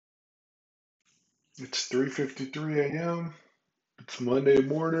It's 3:53 a.m. It's Monday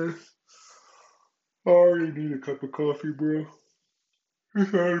morning. I already need a cup of coffee, bro. It's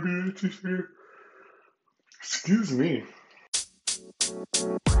gotta be interesting. Excuse me.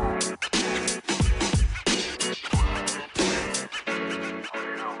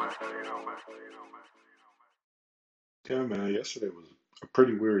 Yeah, man. Yesterday was a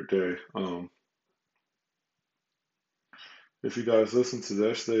pretty weird day. If you guys listened to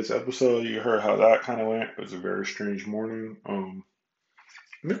yesterday's episode, you heard how that kind of went. It was a very strange morning. And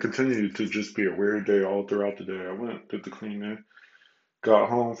it continued to just be a weird day all throughout the day. I went, did the cleaning, got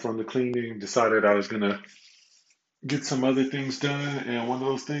home from the cleaning, decided I was gonna get some other things done, and one of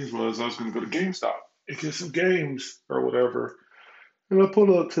those things was I was gonna go to GameStop and get some games or whatever. And I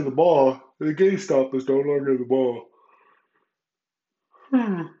pulled up to the mall, and the GameStop was no longer the mall.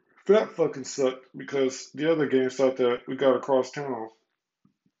 Hmm. That fucking sucked because the other GameStop that we got across town,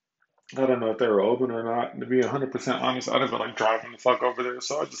 I don't know if they were open or not. To be 100% honest, I didn't feel like driving the fuck over there,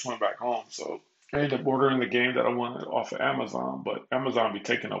 so I just went back home. So I ended up ordering the game that I wanted off of Amazon, but Amazon be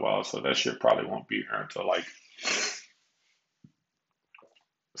taking a while, so that shit probably won't be here until like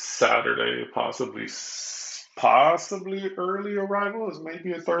Saturday, possibly early arrival is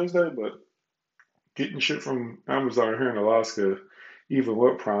maybe a Thursday, but getting shit from Amazon here in Alaska, even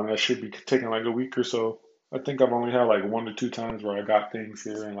with Prime, that should be taking like a week or so. I think I've only had like one or two times where I got things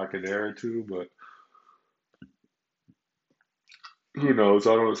here in like a day or two, but who knows?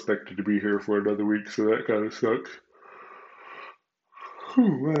 I don't expect it to be here for another week, so that kind of sucks.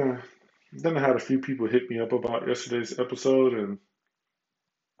 Whew, man. Then I had a few people hit me up about yesterday's episode, and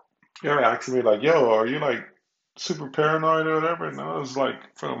they're asking me like, "Yo, are you like super paranoid or whatever?" And I was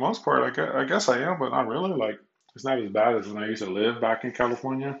like, for the most part, I guess I am, but not really. Like, it's not as bad as when I used to live back in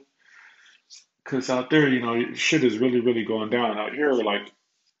California. Because out there, shit is really, really going down. Out here, like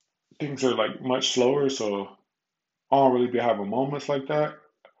things are like much slower, so I don't really be having moments like that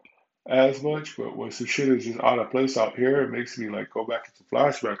as much. But when some shit is just out of place out here, it makes me like go back into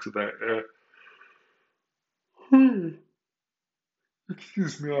flashbacks of that.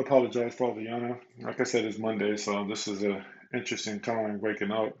 Excuse me, I apologize for all the yawning. Like I said, it's Monday, so this is a interesting time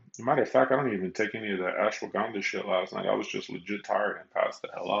waking up. Matter of fact, I don't even take any of that ashwagandha shit last night. I was just legit tired and passed the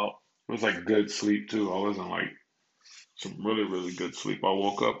hell out. It was like good sleep too. I wasn't like some really, really good sleep. I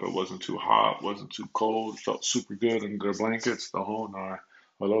woke up, it wasn't too hot, wasn't too cold, felt super good under the blankets, the whole nine.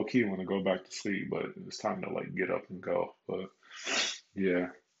 I low key want to go back to sleep, but it's time to like get up and go. But yeah.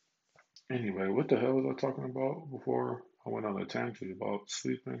 Anyway, what the hell was I talking about before I went on a tangent about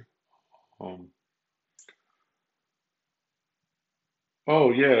sleeping? Um,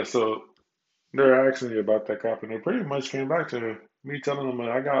 oh yeah, so they're asking me about that cop, and they pretty much came back to me telling them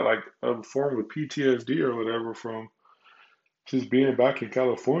that I got like a form of PTSD or whatever from just being back in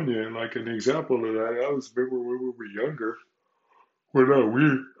California. And like an example of that, I was remember when we were younger. Well, not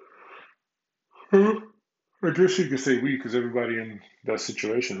we. Huh? I guess you could say we because everybody in that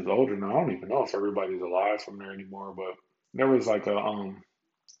situation is older now. I don't even know if everybody's alive from there anymore, but there was like a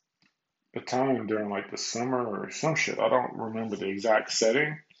time during like the summer or some shit. I don't remember the exact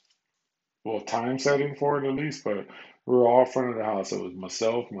setting, well, time setting for it at least, but we were all in front of the house. It was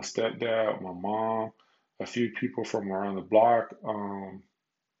myself, my stepdad, my mom, a few people from around the block. I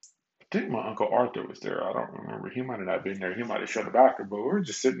think my Uncle Arthur was there. I don't remember. He might have not been there. He might have shut it back, but we were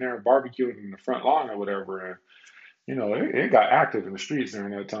just sitting there barbecuing in the front lawn or whatever. And it got active in the streets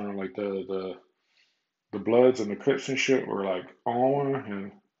during that time. Like the Bloods and the Crips and shit were like on,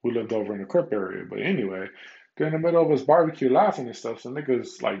 and we lived over in the Crip area. But anyway, during the middle of us barbecue laughing and stuff, some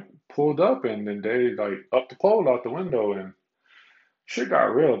niggas like pulled up and then they like up the pole out the window and shit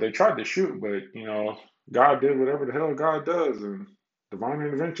got real. They tried to shoot, but God did whatever the hell God does and divine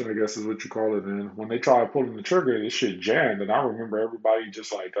intervention, I guess is what you call it. And when they tried pulling the trigger, this shit jammed, and I remember everybody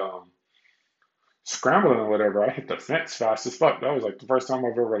just like scrambling or whatever. I hit the fence fast as fuck. That was like the first time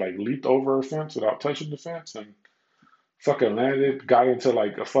I've ever like leaped over a fence without touching the fence and fucking landed, got into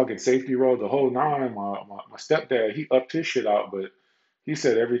like a fucking safety road the whole nine. My stepdad, he upped his shit out, but he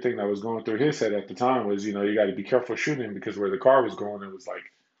said everything that was going through his head at the time was, you got to be careful shooting because where the car was going, it was like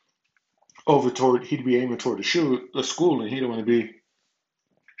over toward, he'd be aiming toward the school, and he didn't want to be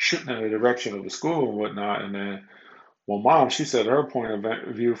shooting in the direction of the school and whatnot. And then, well, mom, she said her point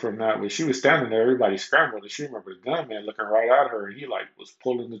of view from that was she was standing there, everybody scrambled, and she remember the gunman looking right at her, and he like was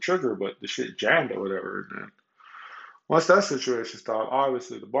pulling the trigger, but the shit jammed or whatever. And then once that situation stopped,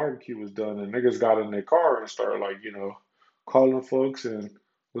 obviously the barbecue was done, and niggas got in their car and started like, calling folks and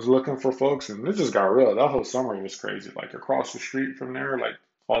was looking for folks, and it just got real. That whole summer was crazy. Like across the street from there, like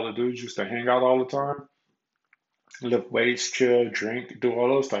all the dudes used to hang out all the time, lift weights, chill, drink, do all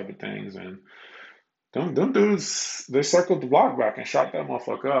those type of things. And them dudes, they circled the block back and shot that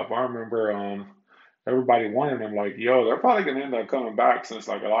motherfucker up. I remember everybody warning them like, yo, they're probably gonna end up coming back since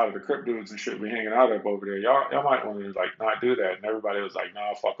like a lot of the Crip dudes and shit be hanging out up over there. Y'all might want to like not do that. And everybody was like,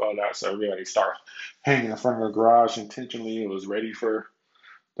 nah, fuck all that. So everybody started hanging in front of the garage intentionally. It was ready for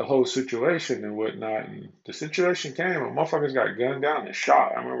the whole situation and whatnot. And the situation came, and motherfuckers got gunned down and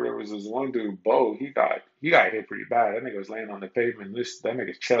shot. I remember there was this one dude, Bo. He got hit pretty bad. That nigga was laying on the pavement. That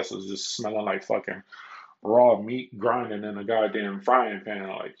nigga's chest was just smelling like fucking raw meat grinding in a goddamn frying pan.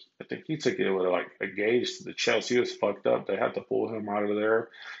 Like I think he took it with like a gauge to the chest. He was fucked up. They had to pull him out of there,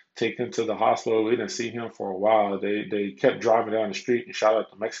 take him to the hospital. We didn't see him for a while. They kept driving down the street and shot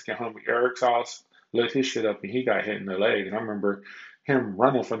at the Mexican homie Eric's house, lit his shit up, and he got hit in the leg. And I remember him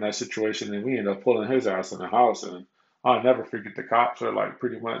running from that situation, and we ended up pulling his ass in the house. And I'll never forget the cops are like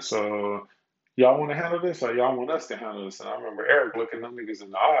pretty much so y'all want to handle this or y'all want us to handle this? And I remember Eric looking them niggas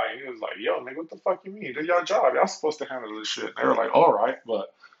in the eye. He was like, yo, nigga, what the fuck you mean? Do y'all job. Y'all supposed to handle this shit. And they were like, all right.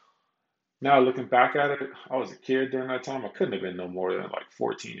 But now looking back at it, I was a kid during that time. I couldn't have been no more than like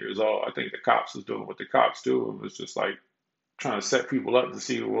 14 years old. I think the cops was doing what the cops do. It was just like trying to set people up to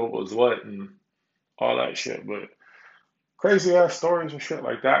see what was what and all that shit. But crazy ass stories and shit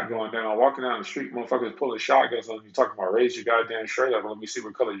like that going down. Walking down the street, motherfuckers pulling shotguns on you, talking about raise your goddamn shirt up and let me see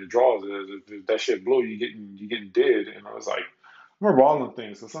what color your drawers is. If that shit blue, you getting dead. And I was like, I remember all them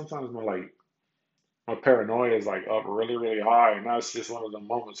things. So sometimes my paranoia is like up really, really high, and that's just one of the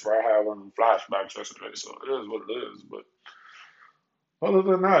moments where I have one of them flashbacks yesterday. So it is what it is. But other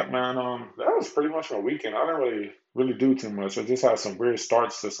than that, man, that was pretty much my weekend. I didn't really do too much. I just had some weird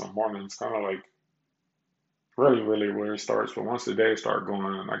starts to some mornings, kind of like really, really weird starts. But once the day started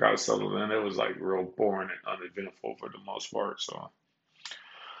going and I got settled in, it was like real boring and uneventful for the most part. So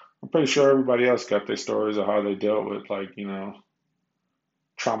I'm pretty sure everybody else got their stories of how they dealt with like,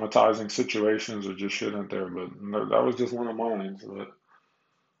 traumatizing situations or just shit out there. But no, that was just one of mine. But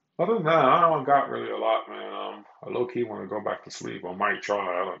other than that, I don't got really a lot, man. I low key want to go back to sleep. I might try.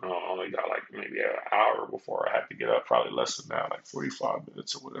 I don't know. I only got like maybe an hour before I had to get up. Probably less than that, like 45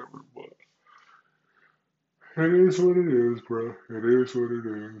 minutes or whatever. But it is what it is, bro. It is what it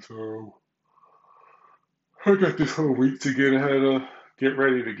is. So I got this whole week to get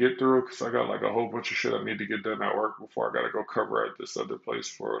ready to get through because I got like a whole bunch of shit I need to get done at work before I gotta go cover at this other place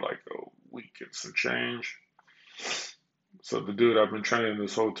for like a week and some change. So the dude I've been training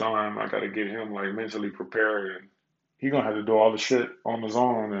this whole time, I gotta get him like mentally prepared, and he gonna have to do all the shit on his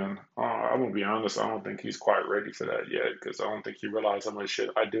own. And I'm gonna be honest, I don't think he's quite ready for that yet because I don't think he realized how much shit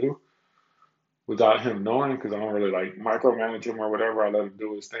I do without him knowing. Because I don't really like micromanage him or whatever. I let him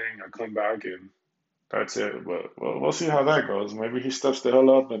do his thing. I come back and that's it. But we'll see how that goes. Maybe he steps the hell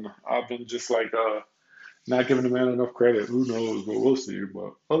up, and I've been just like not giving the man enough credit. Who knows? But we'll see.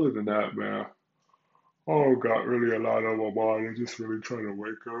 But other than that, man, I don't got really a lot on my mind. I'm just really trying to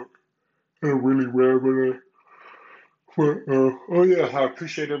wake up and really rambling. But oh yeah, I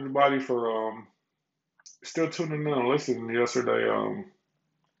appreciate everybody for still tuning in and listening. Yesterday,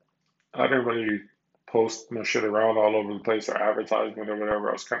 I didn't really post my shit around all over the place or advertisement or whatever.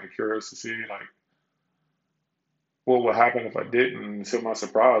 I was kind of curious to see like what would happen if I didn't. And to my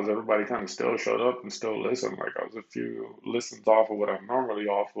surprise, everybody kind of still showed up and still listened. Like I was a few listens off of what I'm normally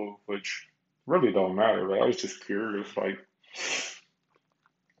off of, which really don't matter. But I was just curious, like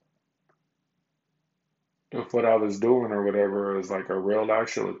if what I was doing or whatever is like a real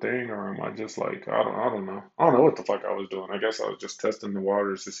actual thing, or am I just like I don't know. I don't know what the fuck I was doing. I guess I was just testing the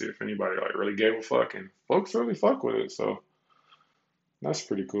waters to see if anybody like really gave a fuck, and folks really fuck with it. So that's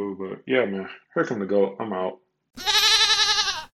pretty cool. But yeah, man, here come the goat. I'm out.